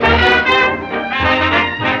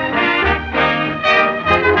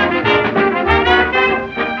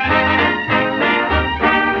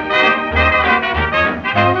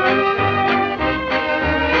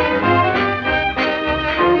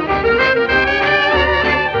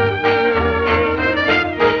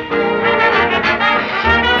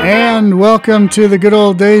And welcome to the Good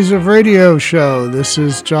Old Days of Radio show. This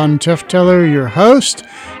is John Tefteller, your host.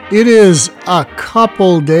 It is a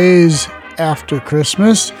couple days after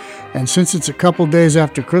Christmas, and since it's a couple days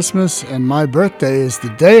after Christmas and my birthday is the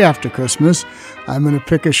day after Christmas, I'm going to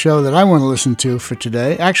pick a show that I want to listen to for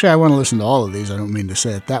today. Actually, I want to listen to all of these. I don't mean to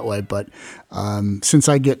say it that way, but since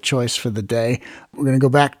I get choice for the day, we're going to go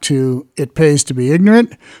back to It Pays to Be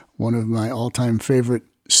Ignorant, one of my all-time favorite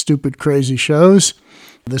stupid, crazy shows.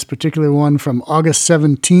 This particular one from August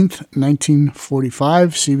 17th,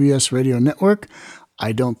 1945, CBS Radio Network.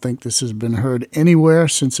 I don't think this has been heard anywhere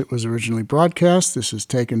since it was originally broadcast. This is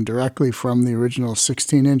taken directly from the original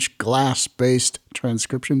 16-inch glass-based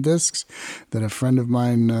transcription discs that a friend of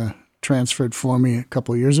mine transferred for me a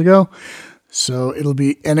couple years ago. So it'll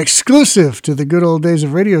be an exclusive to the Good Old Days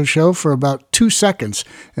of Radio show for about 2 seconds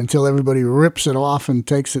until everybody rips it off and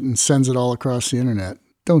takes it and sends it all across the internet.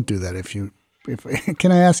 Don't do that if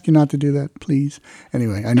can I ask you not to do that, please?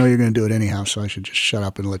 Anyway, I know you're going to do it anyhow, so I should just shut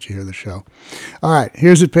up and let you hear the show. All right,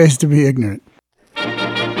 here's It Pays to Be Ignorant.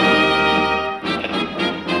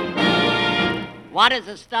 What is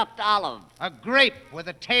a stuffed olive? A grape with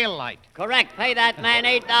a tail light. Correct. Pay that man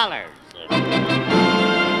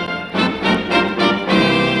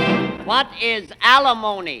 $8. What is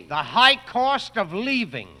alimony? The high cost of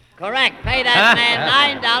leaving. Correct. Pay that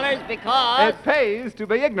man $9 because... It Pays to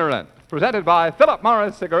Be Ignorant. Presented by Philip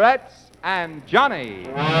Morris Cigarettes and Johnny.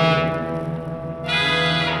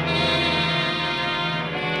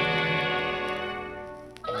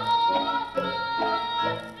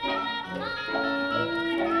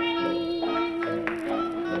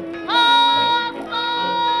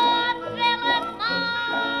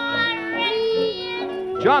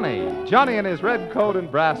 Johnny in his red coat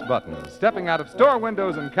and brass buttons, stepping out of store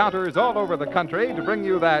windows and counters all over the country to bring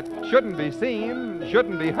you that shouldn't be seen,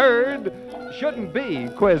 shouldn't be heard, shouldn't be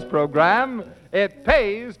quiz program. It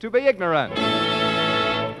Pays to Be Ignorant.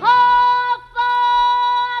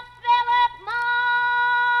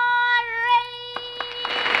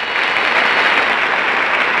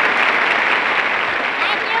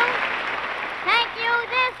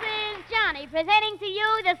 Presenting to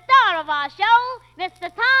you the star of our show, Mr.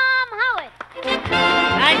 Tom Howitt.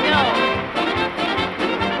 Thank you.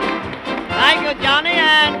 Thank you, Johnny,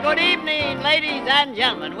 and good evening, ladies and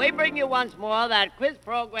gentlemen. We bring you once more that quiz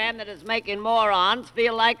program that is making morons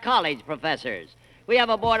feel like college professors. We have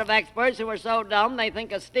a board of experts who are so dumb they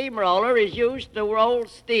think a steamroller is used to roll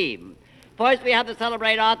steam. First, we have the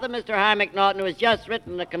celebrated author, Mr. Harry McNaughton, who has just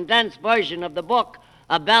written a condensed version of the book,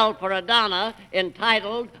 A Bell for a Donna,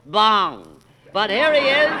 entitled Bong. But here he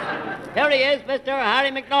is, Mr. Harry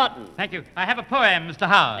McNaughton. Thank you. I have a poem, Mr.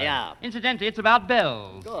 Howard. Yeah. Incidentally, it's about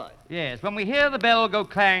bells. Good. Yes, when we hear the bell go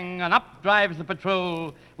clang and up drives the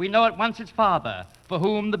patrol, we know at once it's father, for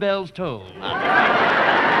whom the bells toll.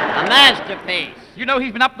 A masterpiece. You know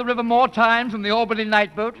he's been up the river more times than the Albany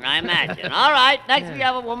night boat? I imagine. All right, next we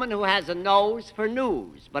have a woman who has a nose for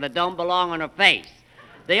news, but it don't belong on her face.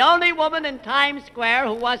 The only woman in Times Square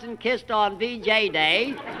who wasn't kissed on VJ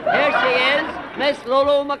Day, here she is, Miss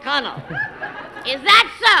Lulu McConnell. Is that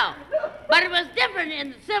so? But it was different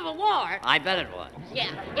in the Civil War. I bet it was.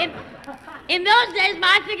 Yeah. In those days,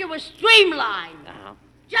 I think it was streamlined. Uh-huh.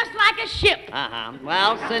 Just like a ship. Uh-huh.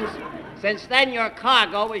 Well, since then your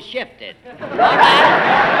cargo is shifted. All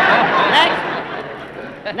right.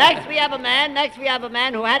 Next we have a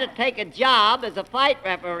man who had to take a job as a fight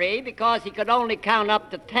referee because he could only count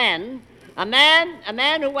up to 10. A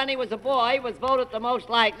man who, when he was a boy, was voted the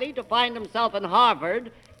most likely to find himself in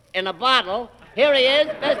Harvard in a bottle. Here he is,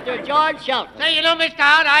 Mr. George Shelton. Say, you know, Mr.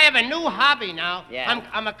 Howard, I have a new hobby now. Yeah.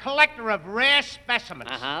 I'm a collector of rare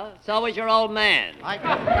specimens. Uh-huh. So is your old man.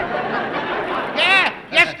 Yeah.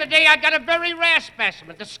 Yesterday I got a very rare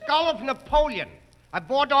specimen, the skull of Napoleon. I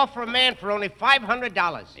bought off for a man for only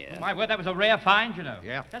 $500. Yeah. My word, that was a rare find, you know.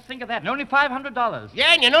 Yeah. Just think of that, and only $500.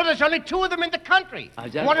 Yeah, and you know there's only 2 of them in the country. Oh,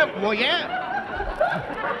 is that One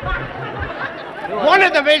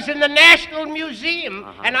of them is in the National Museum,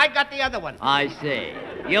 and I got the other one. I see.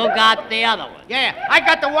 You got the other one. Yeah, I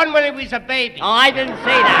got the one when he was a baby. Oh, I didn't see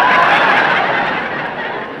that.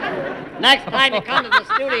 Next time you come to the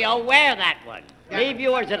studio, wear that one. Yeah. Leave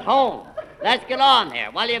yours at home. Let's get on here.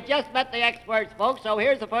 Well, you've just met the experts, folks, so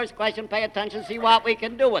here's the first question. Pay attention, see what we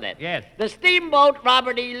can do with it. Yes. The steamboat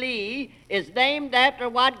Robert E. Lee is named after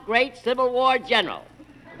what great Civil War general?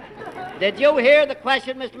 Did you hear the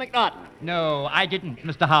question, Mr. McNaughton? No, I didn't,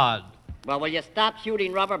 Mr. Howard. Well, will you stop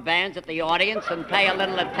shooting rubber bands at the audience and pay a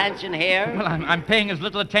little attention here? Well, I'm paying as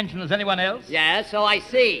little attention as anyone else. Yeah, so I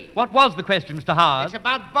see. What was the question, Mr. Howard? It's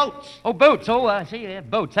about boats. Oh, boats. Oh, I see. Yeah,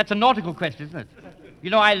 boats. That's a nautical question, isn't it? You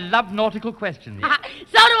know, I love nautical questions. So do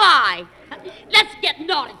I. Let's get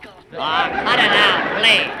nautical. Oh, cut it out,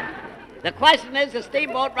 please. The question is, the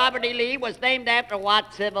steamboat Robert E. Lee was named after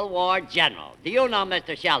what Civil War general? Do you know,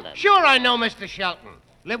 Mr. Sheldon? Sure I know Mr. Shelton.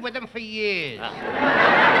 Lived with him for years.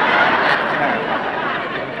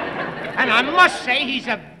 And I must say he's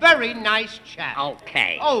a very nice chap.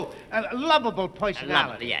 Okay. Oh, a lovable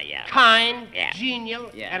personality. Yeah. Kind, Yeah. genial,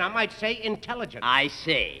 Yeah. and I might say intelligent. I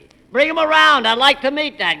see. Bring him around. I'd like to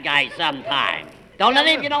meet that guy sometime. Don't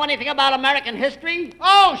any of you know anything about American history?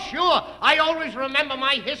 Oh, sure. I always remember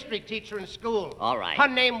my history teacher in school. All right. Her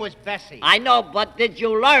name was Bessie. I know, but did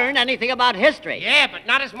you learn anything about history? Yeah, but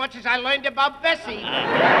not as much as I learned about Bessie.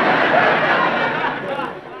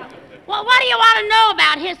 Well, what do you want to know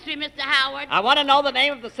about history, Mr. Howard? I want to know the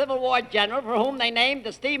name of the Civil War general for whom they named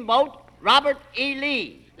the steamboat Robert E.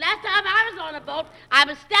 Lee. Last time I was on a boat, I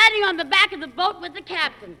was standing on the back of the boat with the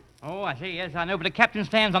captain. Oh, I see. Yes, I know. But the captain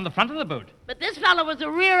stands on the front of the boat. But this fellow was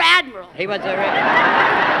a rear admiral. He was a...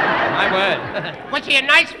 My word. Was he a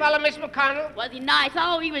nice fellow, Miss McConnell? Was he nice?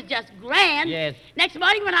 Oh, he was just grand. Yes. Next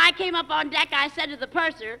morning when I came up on deck, I said to the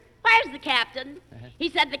purser, "Where's the captain?" He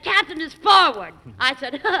said, "The captain is forward." I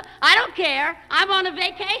said, "I don't care. I'm on a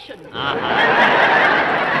vacation."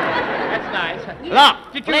 That's nice.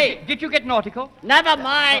 Look, please. Did you get nautical? Never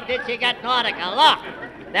mind did you get nautical. Look,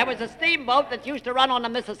 there was a steamboat that used to run on the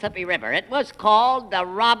Mississippi River. It was called the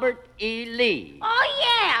Robert E. Lee. Oh,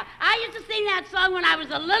 yeah. I used to sing that song when I was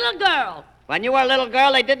a little girl. When you were a little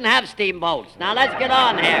girl, they didn't have steamboats. Now, let's get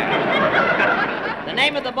on here. The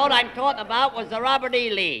name of the boat I'm talking about was the Robert E.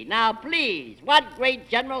 Lee. Now, please, what great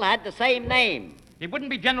general had the same name? It wouldn't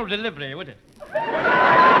be general delivery, would it?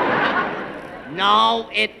 No,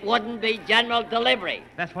 it wouldn't be General Delivery.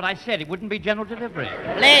 That's what I said. It wouldn't be general delivery.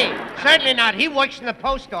 Please. Certainly not. He works in the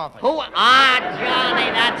post office. Who? Ah, Johnny,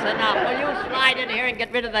 that's enough. Will you slide in here and get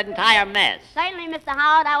rid of the entire mess? Certainly, Mr.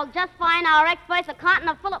 Howard. I will just find our experts a carton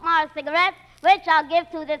of Philip Morris cigarettes, which I'll give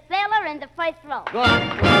to this sailor in the first row. Good.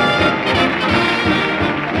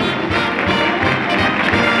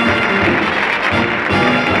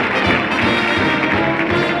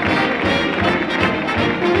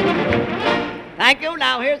 Thank you.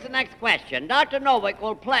 Now, here's the next question. Dr. Novick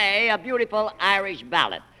will play a beautiful Irish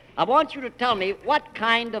ballad. I want you to tell me what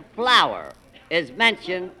kind of flower is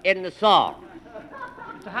mentioned in the song.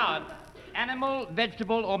 Mr. Howard, animal,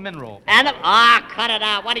 vegetable, or mineral? Cut it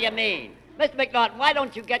out. What do you mean? Mr. McNaughton, why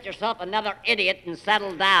don't you get yourself another idiot and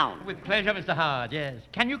settle down? With pleasure, Mr. Howard, yes.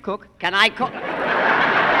 Can you cook? Can I cook?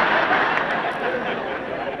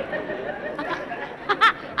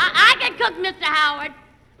 I can cook, Mr. Howard.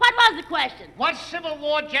 What was the question? What Civil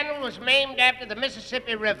War general was named after the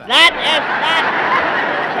Mississippi River? That is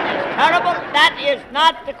terrible. That is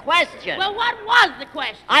not the question. Well, what was the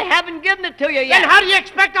question? I haven't given it to you yet. Then how do you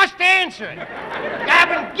expect us to answer it? You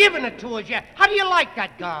haven't given it to us yet. How do you like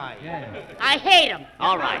that guy? I hate him.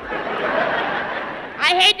 All right.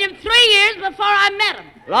 I hated him 3 years before I met him.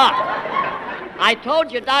 Look, I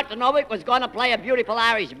told you Dr. Novick was going to play a beautiful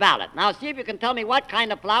Irish ballad. Now, see if you can tell me what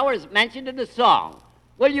kind of flower is mentioned in the song.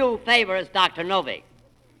 Will you favor us, Dr. Novick?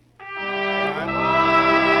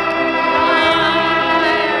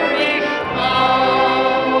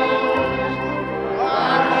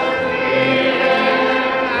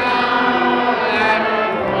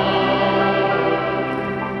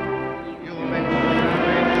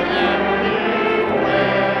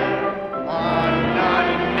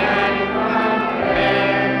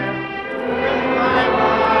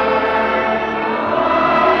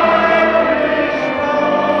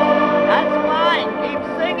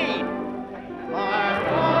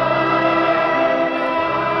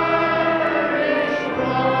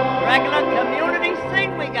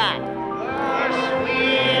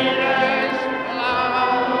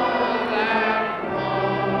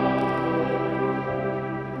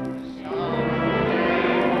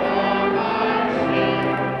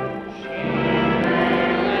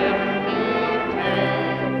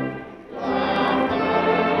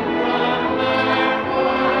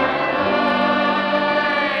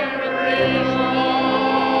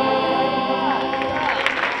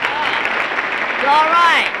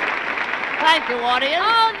 Thank you, audience.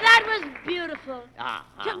 Oh, that was beautiful.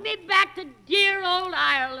 Uh-huh. Took me back to dear old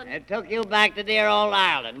Ireland. It took you back to dear old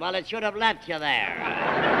Ireland. Well, it should have left you there.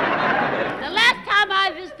 The last time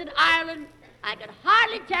I visited Ireland, I could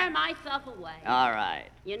hardly tear myself away. All right.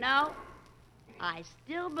 You know, I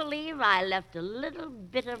still believe I left a little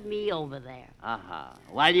bit of me over there. Uh-huh.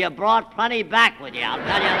 Well, you brought plenty back with you, I'll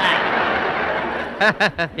tell you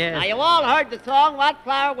that. Yes. Now, you all heard the song. What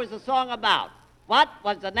flower was the song about? What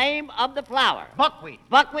was the name of the flower? Buckwheat.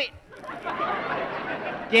 Buckwheat.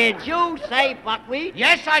 Did you say buckwheat?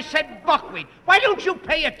 Yes, I said buckwheat. Why don't you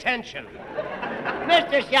pay attention?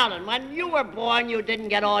 Mr. Sheldon, when you were born, you didn't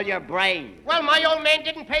get all your brains. Well, my old man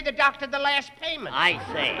didn't pay the doctor the last payment. I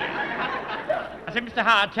see. I said, Mr.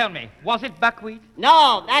 Howard, tell me, was it buckwheat?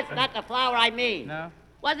 No, that's not the flour I mean. No.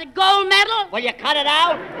 Was it gold medal? Will you cut it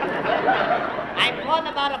out? I'm talking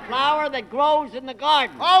about a flower that grows in the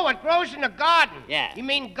garden. Oh, it grows in the garden. Yeah. You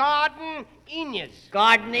mean garden enias?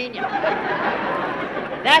 Gardenia.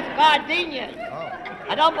 That's gardenias.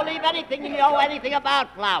 I don't believe anything you know anything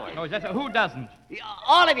about flowers. No, is that so? Who doesn't?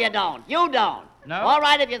 All of you don't. You don't. No? All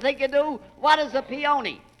right, if you think you do, what is a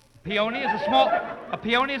peony? Peony is a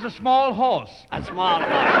peony is a small horse. A small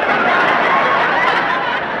horse.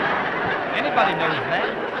 Anybody knows that.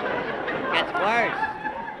 Gets worse.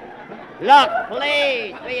 Look,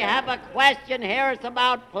 please, we have a question here. It's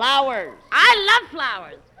about flowers. I love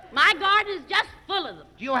flowers. My garden is just full of them.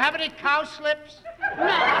 Do you have any cowslips?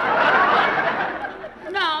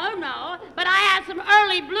 No, but I have some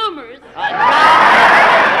early bloomers. Excuse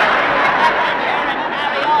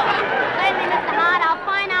me, Mr. Hart. I'll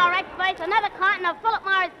find our experts another carton of Philip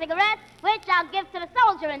Morris cigarettes, which I'll give to the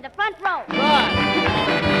soldier in the front row. Good.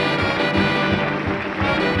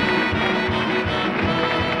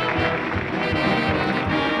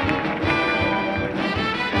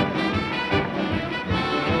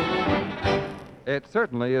 It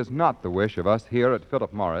certainly is not the wish of us here at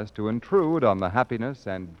Philip Morris to intrude on the happiness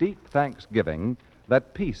and deep thanksgiving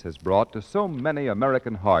that peace has brought to so many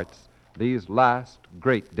American hearts these last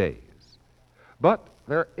great days. But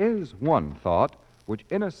there is one thought which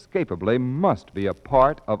inescapably must be a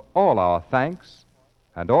part of all our thanks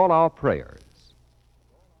and all our prayers.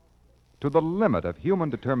 To the limit of human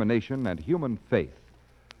determination and human faith,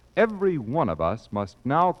 every one of us must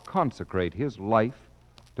now consecrate his life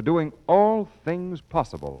to doing all things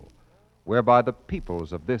possible whereby the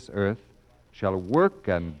peoples of this earth shall work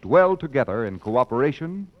and dwell together in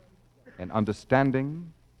cooperation, in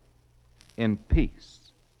understanding, in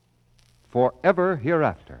peace, forever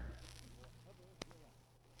hereafter.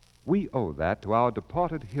 We owe that to our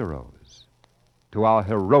departed heroes, to our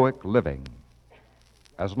heroic living.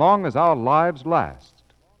 As long as our lives last,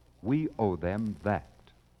 we owe them that.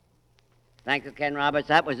 Thank you, Ken Roberts.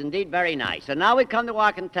 That was indeed very nice. And now we come to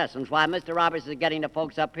our contestants. While Mr. Roberts is getting the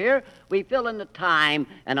folks up here, we fill in the time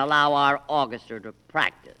and allow our orchestra to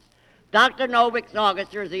practice. Dr. Novik's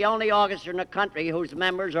orchestra is the only orchestra in the country whose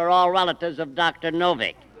members are all relatives of Dr.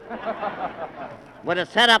 Novik. With a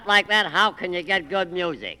setup like that, how can you get good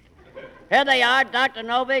music? Here they are, Dr.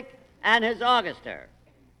 Novik and his orchestra.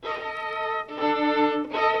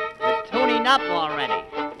 They're tuning up already.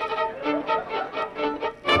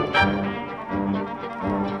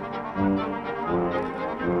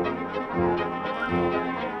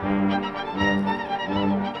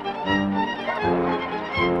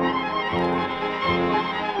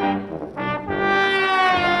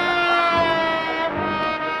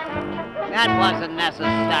 That wasn't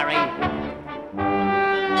necessary.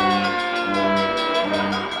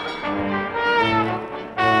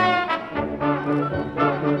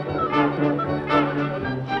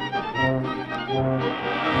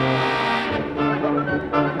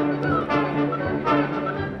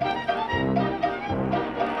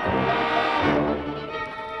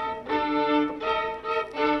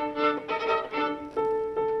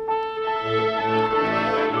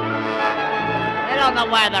 They don't know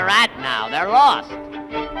where they're at now. They're lost.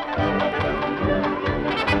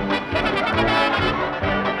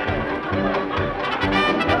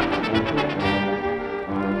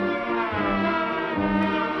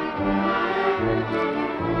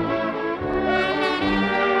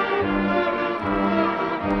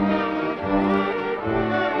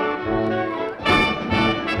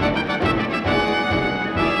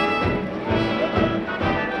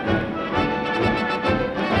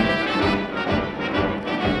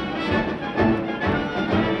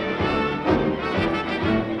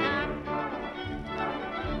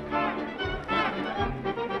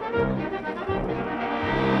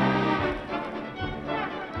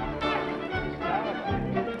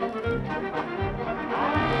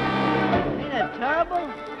 Ain't that terrible?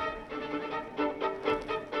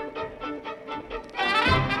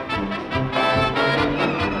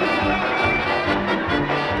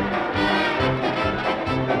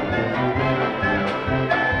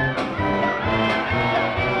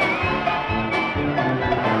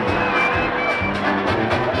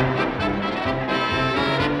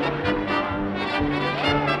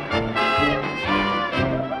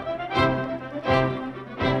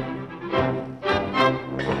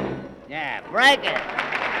 Yeah, break it.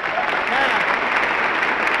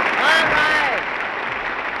 All right.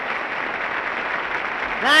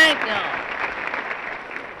 Thank you.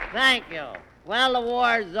 Thank you. Well, the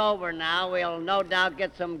war's over now. We'll no doubt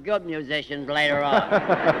get some good musicians later on.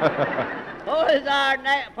 Who is our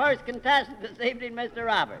first contestant this evening, Mr.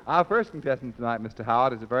 Roberts? Our first contestant tonight, Mr.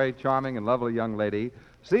 Howard, is a very charming and lovely young lady,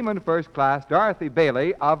 Seaman First Class Dorothy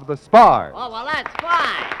Bailey of the Spars. Oh, well, that's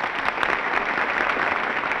fine.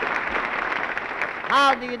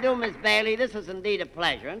 How do you do, Miss Bailey? This is indeed a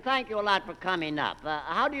pleasure, and thank you a lot for coming up.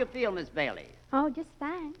 How do you feel, Miss Bailey? Oh, just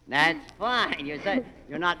fine. That's fine. You say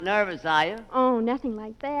you're not nervous, are you? Oh, nothing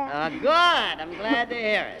like that. Good. I'm glad to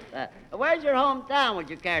hear it. Where's your hometown, would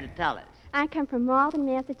you care to tell us? I come from Malden,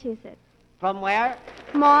 Massachusetts. From where?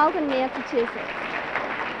 Malden, Massachusetts.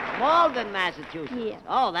 Malden, Massachusetts. Yes.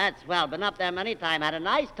 Oh, that's well. Been up there many times. Had a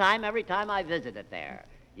nice time every time I visited there.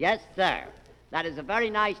 Yes, sir. That is a very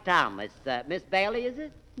nice town. Miss Bailey, is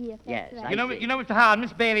it? Yes, Yes, that's I right. You know, Mr. Howard,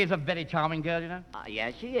 Miss Bailey is a very charming girl, you know.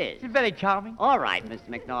 Yes, she is. She's very charming. All right, Mr.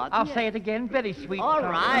 McNaughton. I'll say it again, very sweet. All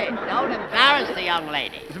charming. right. Don't embarrass the young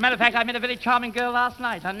lady. As a matter of fact, I met a very charming girl last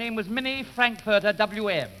night. Her name was Minnie Frankfurter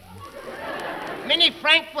W.M. Minnie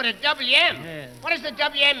Frankfurter, WM. Yes. What does the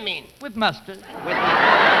WM mean? With mustard.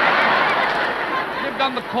 Lived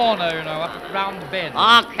on the corner, you know, up round the bend.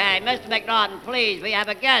 Okay, Mr. McNaughton, please. We have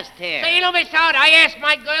a guest here. Say, you know, Miss Howard, I asked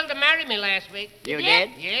my girl to marry me last week. You did?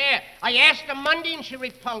 Yeah. I asked her Monday and she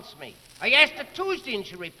repulsed me. I asked her Tuesday and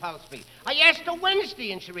she repulsed me. I asked her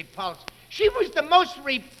Wednesday and she repulsed. She was the most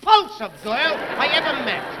repulsive girl I ever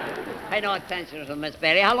met. Pay no attention to Miss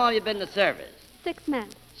Bailey. How long have you been in the service? 6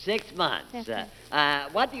 months. 6 months. Yes,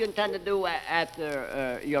 What do you intend to do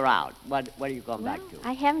after you're out? What are you going Well, back to?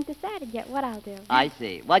 I haven't decided yet what I'll do. I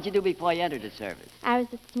see. What'd you do before you entered the service? I was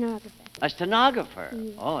a stenographer. A stenographer?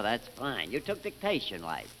 Yes. Oh, that's fine. You took dictation,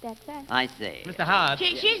 like. That's right. I see. Mr. Howard,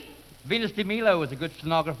 She's... Venus de Milo was a good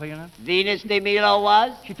stenographer, you know. Venus de Milo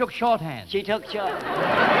was? She took shorthand. She took short.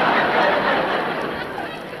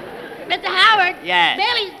 Mr. Howard. Yes.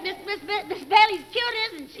 Miss Bailey's cute,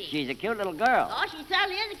 isn't she? She's a cute little girl. Oh, she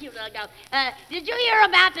certainly is a cute little girl. Did you hear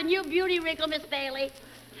about the new beauty wrinkle, Miss Bailey?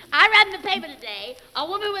 I read in the paper today, a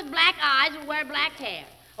woman with black eyes will wear black hair.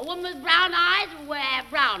 A woman with brown eyes will have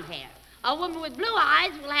brown hair. A woman with blue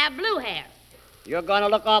eyes will have blue hair. You're going to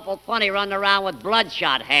look awful funny running around with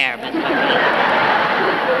bloodshot hair, Miss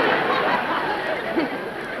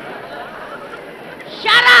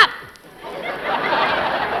Shut up!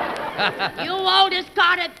 You old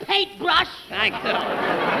discarded paintbrush. Thank you.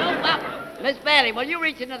 You're welcome. Miss Bailey, will you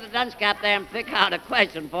reach into the dunce cap there and pick out a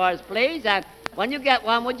question for us, please? And when you get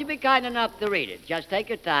one, would you be kind enough to read it? Just take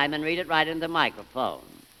your time and read it right into the microphone.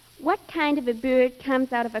 What kind of a bird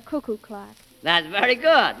comes out of a cuckoo clock? That's very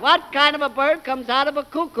good. What kind of a bird comes out of a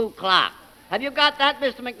cuckoo clock? Have you got that,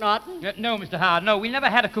 Mr. McNaughton? No, Mr. Howard, no, we never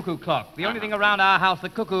had a cuckoo clock. The only thing around our house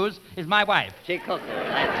that cuckoos is my wife. She cuckoos,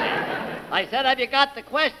 that's it. I said, have you got the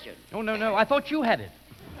question? Oh, no, I thought you had it.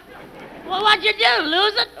 Well, what'd you do,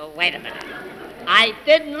 lose it? Oh, wait a minute. I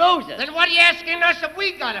didn't lose it. Then what are you asking us if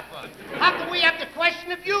we got it for? How can we have the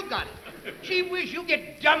question if you got it? Gee whiz, you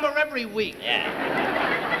get dumber every week. Yeah.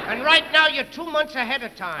 And right now, you're 2 months ahead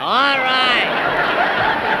of time. All right.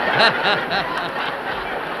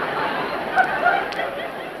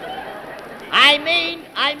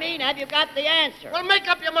 I mean, have you got the answer? Well, make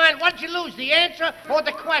up your mind. What'd you lose, the answer or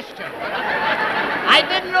the question? I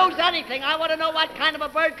didn't lose anything. I want to know what kind of a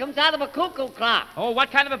bird comes out of a cuckoo clock. Oh, what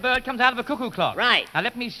kind of a bird comes out of a cuckoo clock? Right. Now,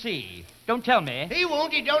 let me see. Don't tell me. He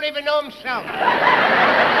won't. He don't even know himself.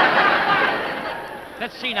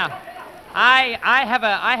 Let's see now. I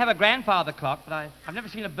have a grandfather clock, but I've never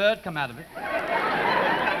seen a bird come out of it.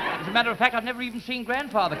 As a matter of fact, I've never even seen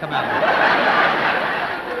grandfather come out of it.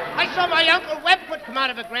 I saw my Uncle Webfoot come out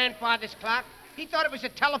of a grandfather's clock. He thought it was a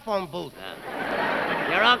telephone booth.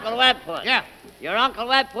 Your Uncle Webfoot? Yeah. Your Uncle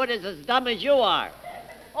Webfoot is as dumb as you are.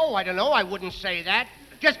 Oh, I don't know. I wouldn't say that.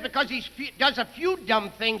 Just because he does a few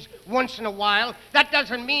dumb things once in a while, that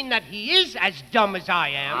doesn't mean that he is as dumb as I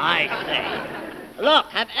am. I say. Look,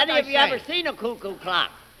 have any of you ever seen a cuckoo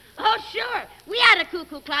clock? Oh, sure. We had a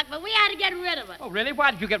cuckoo clock, but we had to get rid of it. Oh, really?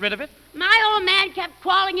 Why did you get rid of it? My old man kept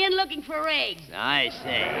crawling in looking for eggs, I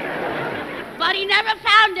see. but he never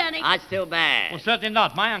found any. That's too bad. Well, certainly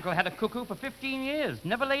not. My uncle had a cuckoo for 15 years.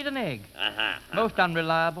 Never laid an egg. Uh-huh. Most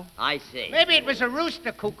unreliable. I see. Maybe it was a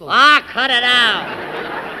rooster cuckoo. Ah, cut it out.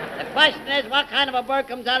 The question is, what kind of a bird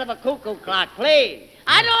comes out of a cuckoo clock, please?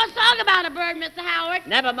 I know a song about a bird, Mr. Howard.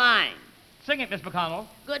 Never mind. Sing it, Miss McConnell.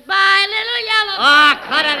 Goodbye, little yellow. Ah,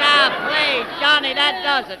 cut it out, please. Johnny, that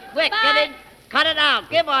does it. Quick, Bye. get in. Cut it out.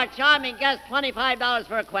 Give our charming guest $25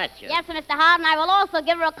 for a question. Yes, Mr. Howard, and I will also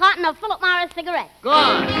give her a carton of Philip Morris cigarettes. Go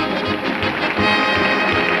on.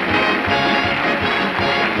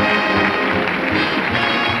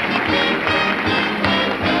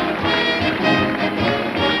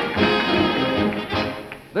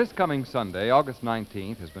 This coming Sunday, August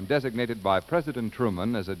 19th, has been designated by President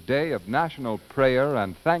Truman as a day of national prayer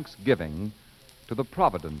and thanksgiving to the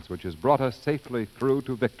providence which has brought us safely through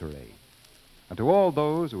to victory, and to all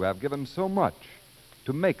those who have given so much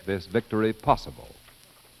to make this victory possible.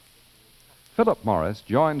 Philip Morris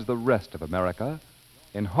joins the rest of America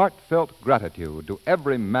in heartfelt gratitude to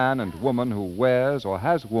every man and woman who wears or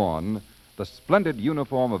has worn the splendid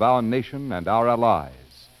uniform of our nation and our allies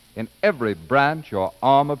in every branch or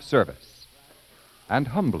arm of service, and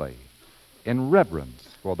humbly, in reverence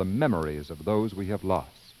for the memories of those we have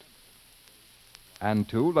lost. And,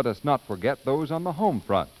 too, let us not forget those on the home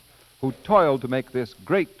front who toiled to make this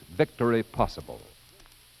great victory possible.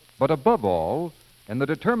 But above all, in the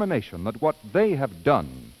determination that what they have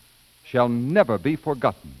done shall never be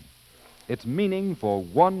forgotten, its meaning for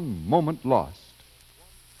one moment lost,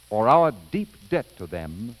 or our deep debt to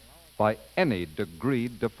them by any degree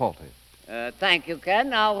defaulted. Thank you, Ken.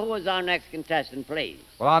 Now, who is our next contestant, please?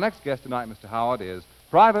 Well, our next guest tonight, Mr. Howard, is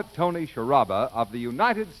Private Tony Sciarrabba of the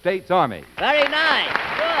United States Army. Very nice.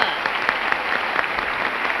 Good.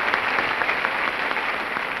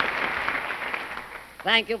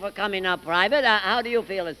 Thank you for coming up, Private. How do you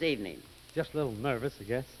feel this evening? Just a little nervous, I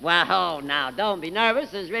guess. Well, now, don't be nervous.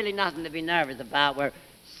 There's really nothing to be nervous about. We're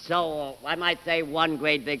so, I might say, one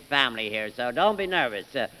great big family here, so don't be nervous.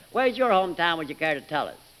 Where's your hometown, would you care to tell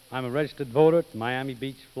us? I'm a registered voter at Miami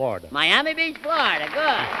Beach, Florida. Miami Beach, Florida. Good.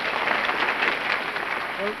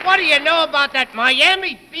 Well, what do you know about that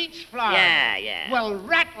Miami Beach, Florida? Yeah. Well,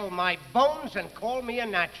 rattle my bones and call me a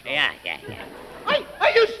natural. Yeah.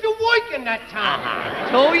 I used to work in that town.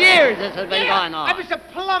 2 years this has been going on. I was a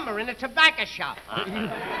plumber in a tobacco shop.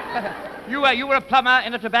 You were a plumber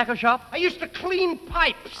in a tobacco shop? I used to clean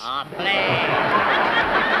pipes. Oh, please.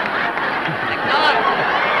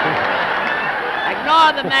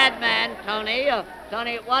 Ignore the madman, Tony.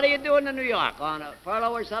 Tony, what are you doing in New York? On a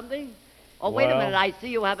furlough or something? Oh, wait a Well- minute. I see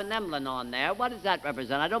you have an emblem on there. What does that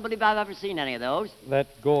represent? I don't believe I've ever seen any of those.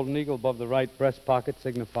 That golden eagle above the right breast pocket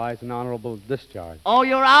signifies an honorable discharge. Oh,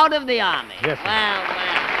 you're out of the Army. Yes, sir. Well.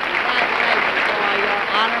 Congratulations for your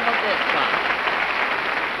honorable discharge.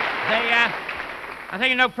 I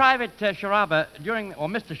think, Private Sciarrabba,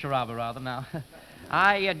 Mr. Sciarrabba, rather, now,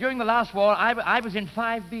 during the last war, I was in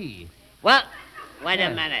 5B. Well, wait a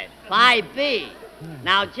minute. 5B.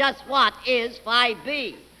 Now, just what is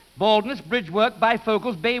 5B? Baldness, bridge work,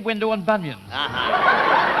 bifocals, bay window, and bunions.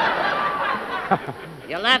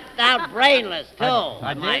 You left out brainless, too,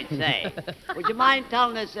 I did? might say. Would you mind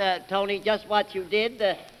telling us, Tony, just what you did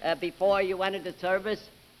before you entered the service?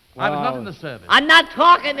 I was not in the service. I'm not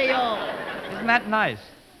talking to you. Isn't that nice?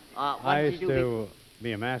 What I did used you do? to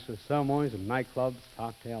be a master of ceremonies in nightclubs,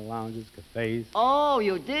 cocktail lounges, cafes. Oh,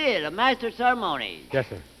 you did, a master of ceremonies. Yes,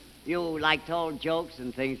 sir. You, told jokes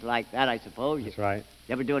and things like that, I suppose. That's right.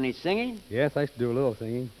 You ever do any singing? Yes, I used to do a little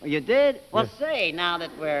singing. Oh, you did? Well, Yes. say, now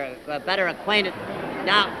that we're better acquainted.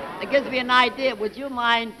 Now, it gives me an idea. Would you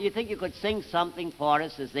mind, do you think you could sing something for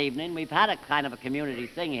us this evening? We've had a kind of a community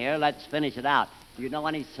thing here. Let's finish it out. Do you know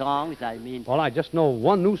any songs? I mean... Well, I just know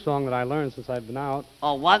one new song that I learned since I've been out.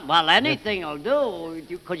 Oh, what? Well, anything will do.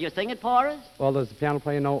 Could you sing it for us? Well, does the piano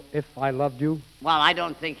player know If I Loved You? Well, I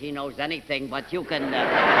don't think he knows anything, but you can...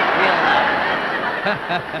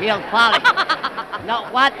 he'll follow. No,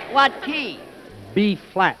 what key? B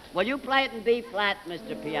flat. Will you play it in B flat,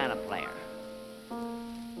 Mr. Piano Player?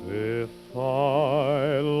 If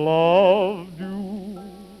I loved you,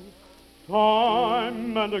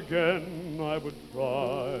 time and again I would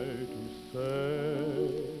try to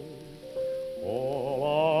say all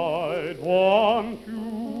I'd want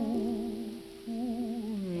you to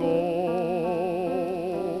know.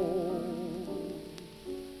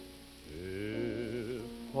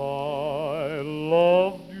 If I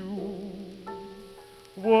loved you,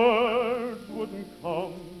 words wouldn't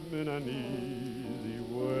come in an easy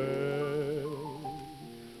way.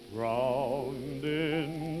 Round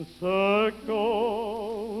in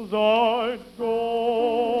circles I'd go,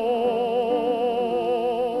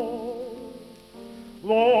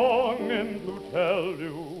 longing to tell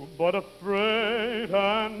you, but afraid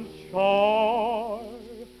and shy.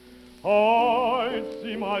 I'd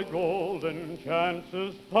see my golden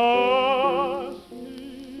chances pass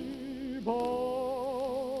me by.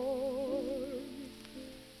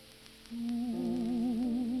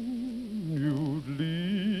 You'd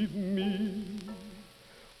leave me,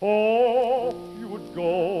 off you would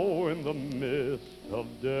go in the mist of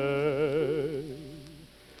day.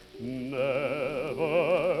 Never,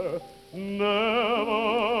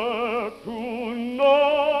 never to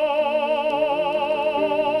know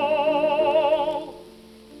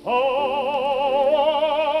how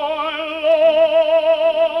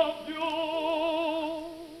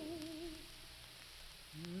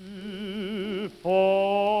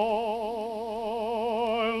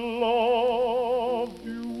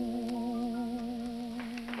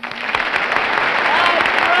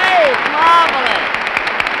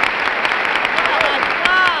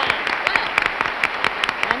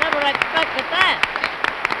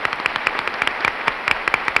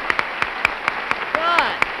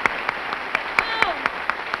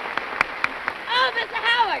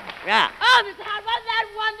Yeah. Oh, Mr. Howard, wasn't that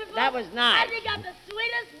wonderful? That was nice. Hasn't he got the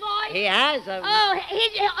sweetest voice? He has a...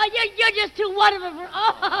 You're just too wonderful for...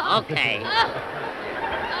 Oh. Okay.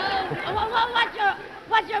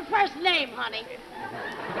 What's your first name, honey?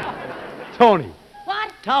 Tony.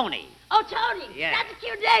 What? Tony. Oh, Tony. Yeah. That's a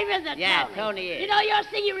cute name, isn't it, Yeah, Tony? Tony is. You know, your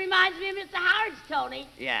singing reminds me of Mr. Howard's Tony.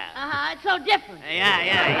 Yeah. Uh-huh. It's so different.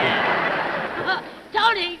 Yeah.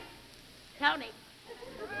 Tony.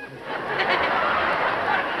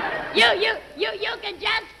 You can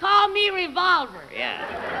just call me Revolver. Yeah.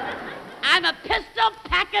 I'm a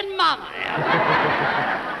pistol-packing mama.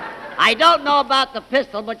 I don't know about the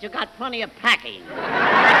pistol, but you got plenty of packing.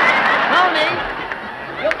 Tony,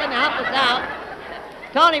 you can help us out.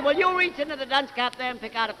 Tony, will you reach into the dunce cap there and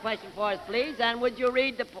pick out a question for us, please? And would you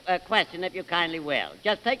read the question, if you kindly will?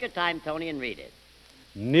 Just take your time, Tony, and read it.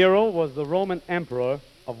 Nero was the Roman emperor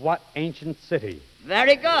of what ancient city?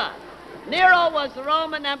 Very good. Nero was the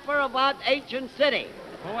Roman emperor of what ancient city?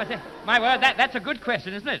 Oh, I say, my word, that's a good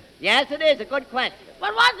question, isn't it? Yes, it is a good question.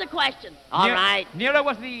 What was the question? All right. Nero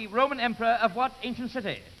was the Roman emperor of what ancient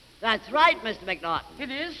city? That's right, Mr. McNaughton.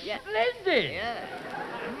 It is? Yeah. Splendid.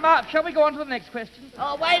 Yeah. Shall we go on to the next question?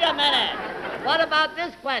 Oh, wait a minute. What about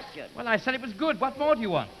this question? Well, I said it was good. What more do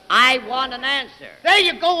you want? I want an answer. There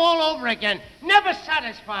you go all over again. Never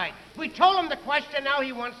satisfied. We told him the question, now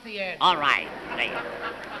he wants the answer. All right.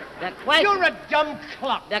 The question... You're a dumb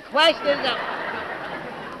cluck. The question is...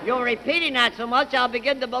 You're repeating that so much, I'll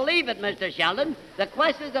begin to believe it, Mr. Sheldon. The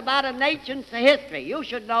question is about an ancient history. You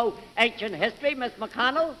should know ancient history, Miss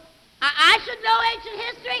McConnell. I should know ancient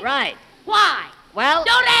history? Right. Why? Well...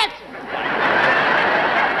 Don't answer.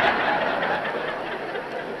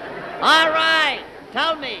 All right.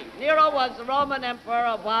 Tell me, Nero was the Roman emperor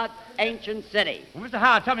of what ancient city? Well, Mr.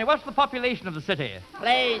 Howard, tell me, what's the population of the city?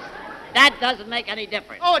 Please. That doesn't make any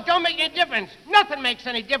difference. Oh, it don't make any difference. Nothing makes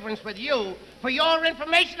any difference with you. For your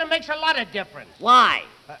information, it makes a lot of difference. Why?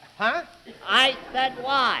 Huh? I said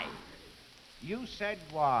why. You said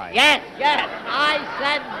why? Yes, I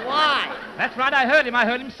said why. That's right, I heard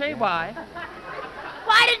him say why.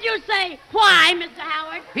 Why did you say why, Mr.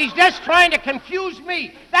 Howard? He's just trying to confuse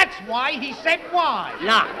me. That's why he said why.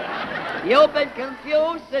 No. You've been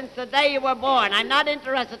confused since the day you were born. I'm not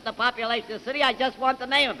interested in the population of the city. I just want the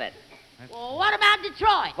name of it. Well, what about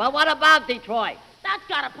Detroit? Well, what about Detroit? That's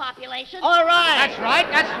got a population. All right.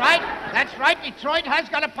 That's right. Detroit has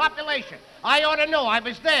got a population. I ought to know. I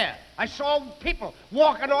was there. I saw people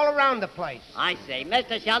walking all around the place. I see.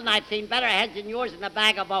 Mr. Sheldon, I've seen better heads than yours in a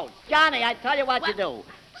bag of bones. Johnny, I tell you what you do.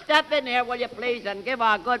 Step in here, will you please, and give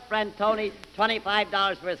our good friend Tony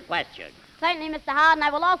 $25 for his question. Certainly, Mr. Howard, and I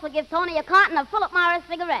will also give Tony a carton of Philip Morris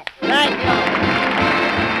cigarettes. Thank you.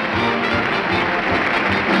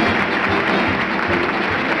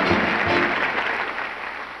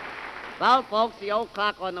 Well, folks, the old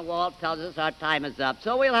clock on the wall tells us our time is up,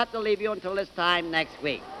 so we'll have to leave you until this time next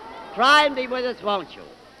week. Try and be with us, won't you?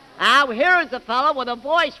 Now, here is a fellow with a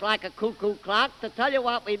voice like a cuckoo clock to tell you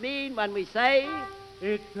what we mean when we say...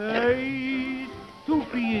 It pays to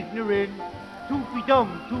be ignorant, to be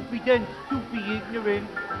dumb, to be dense, to be ignorant.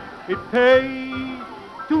 It pays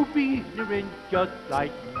to be ignorant just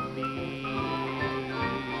like me.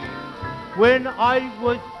 When I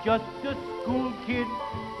was just a school kid,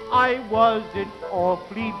 I wasn't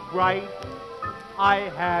awfully bright.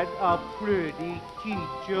 I had a pretty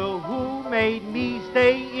teacher who made me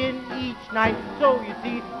stay in each night. So you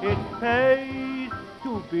see, it pays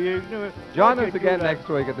to be ignorant. Join us again next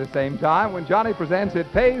week at the same time when Johnny presents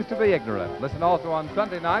It Pays to Be Ignorant. Listen also on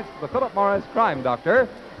Sunday nights to the Philip Morris Crime Doctor,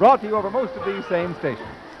 brought to you over most of these same stations.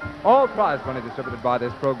 All prize money distributed by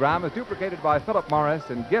this program is duplicated by Philip Morris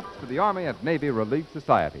in gifts to the Army and Navy Relief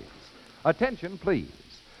Societies. Attention, please.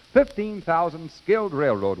 15,000 skilled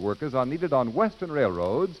railroad workers are needed on Western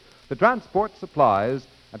railroads to transport supplies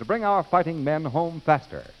and to bring our fighting men home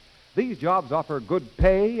faster. These jobs offer good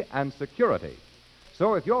pay and security.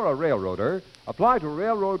 So if you're a railroader, apply to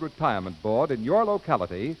Railroad Retirement Board in your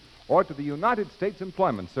locality or to the United States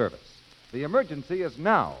Employment Service. The emergency is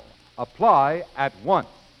now. Apply at once.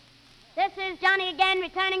 This is Johnny again,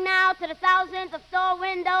 returning now to the thousands of store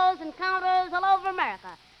windows and counters all over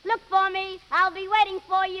America. Look for me. I'll be waiting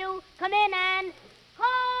for you. Come in and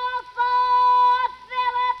call for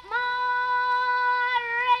Philip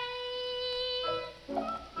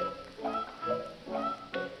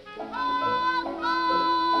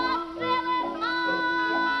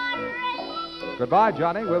Morris. Goodbye,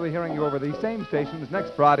 Johnny. We'll be hearing you over these same stations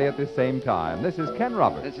next Friday at this same time. This is Ken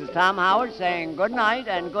Roberts. This is Tom Howard saying good night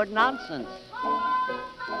and good nonsense.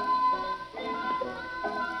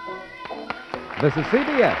 This is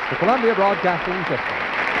CBS, the Columbia Broadcasting System.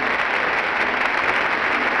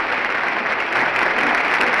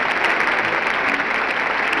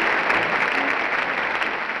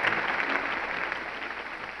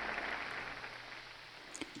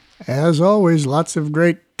 As always, lots of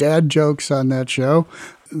great dad jokes on that show.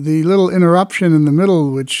 The little interruption in the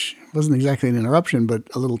middle, which wasn't exactly an interruption, but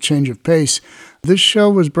a little change of pace. This show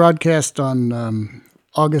was broadcast on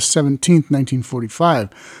August 17th,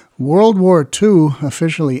 1945. World War II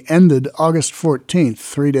officially ended August 14th,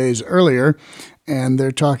 3 days earlier, and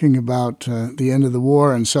they're talking about the end of the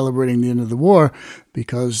war and celebrating the end of the war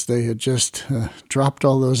because they had just dropped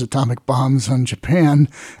all those atomic bombs on Japan,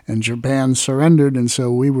 and Japan surrendered, and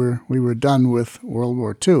so we were done with World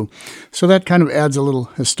War II. So that kind of adds a little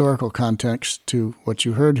historical context to what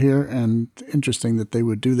you heard here, and interesting that they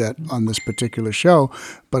would do that on this particular show,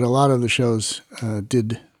 but a lot of the shows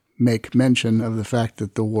did make mention of the fact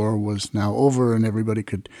that the war was now over and everybody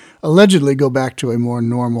could allegedly go back to a more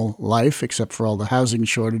normal life, except for all the housing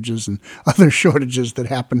shortages and other shortages that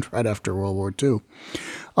happened right after World War II.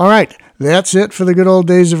 All right, that's it for the Good Old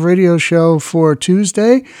Days of Radio show for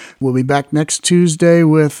Tuesday. We'll be back next Tuesday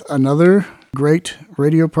with another great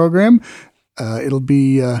radio program. It'll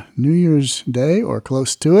be New Year's Day or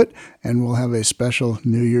close to it, and we'll have a special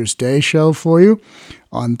New Year's Day show for you.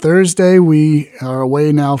 On Thursday, we are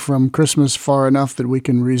away now from Christmas far enough that we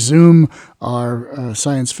can resume our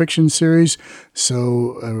science fiction series.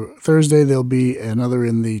 So Thursday, there'll be another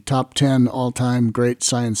in the top 10 all-time great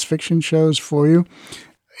science fiction shows for you.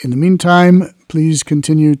 In the meantime, please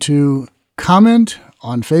continue to comment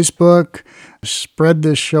on Facebook, spread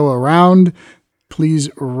this show around. Please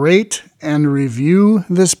rate and review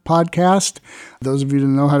this podcast. Those of you who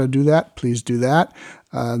know how to do that, please do that.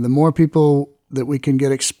 The more people that we can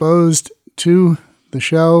get exposed to the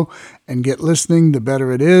show and get listening, the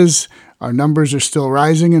better it is. Our numbers are still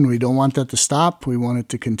rising, and we don't want that to stop. We want it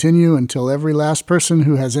to continue until every last person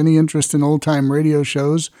who has any interest in old-time radio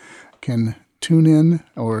shows can tune in,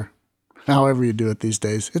 or however you do it these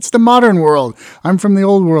days. It's the modern world. I'm from the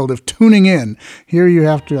old world of tuning in. Here you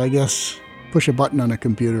have to, I guess, push a button on a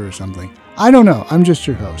computer or something. I don't know. I'm just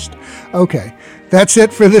your host. Okay, that's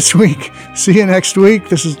it for this week. See you next week.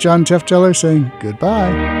 This is John Tefteller saying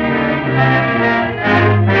goodbye.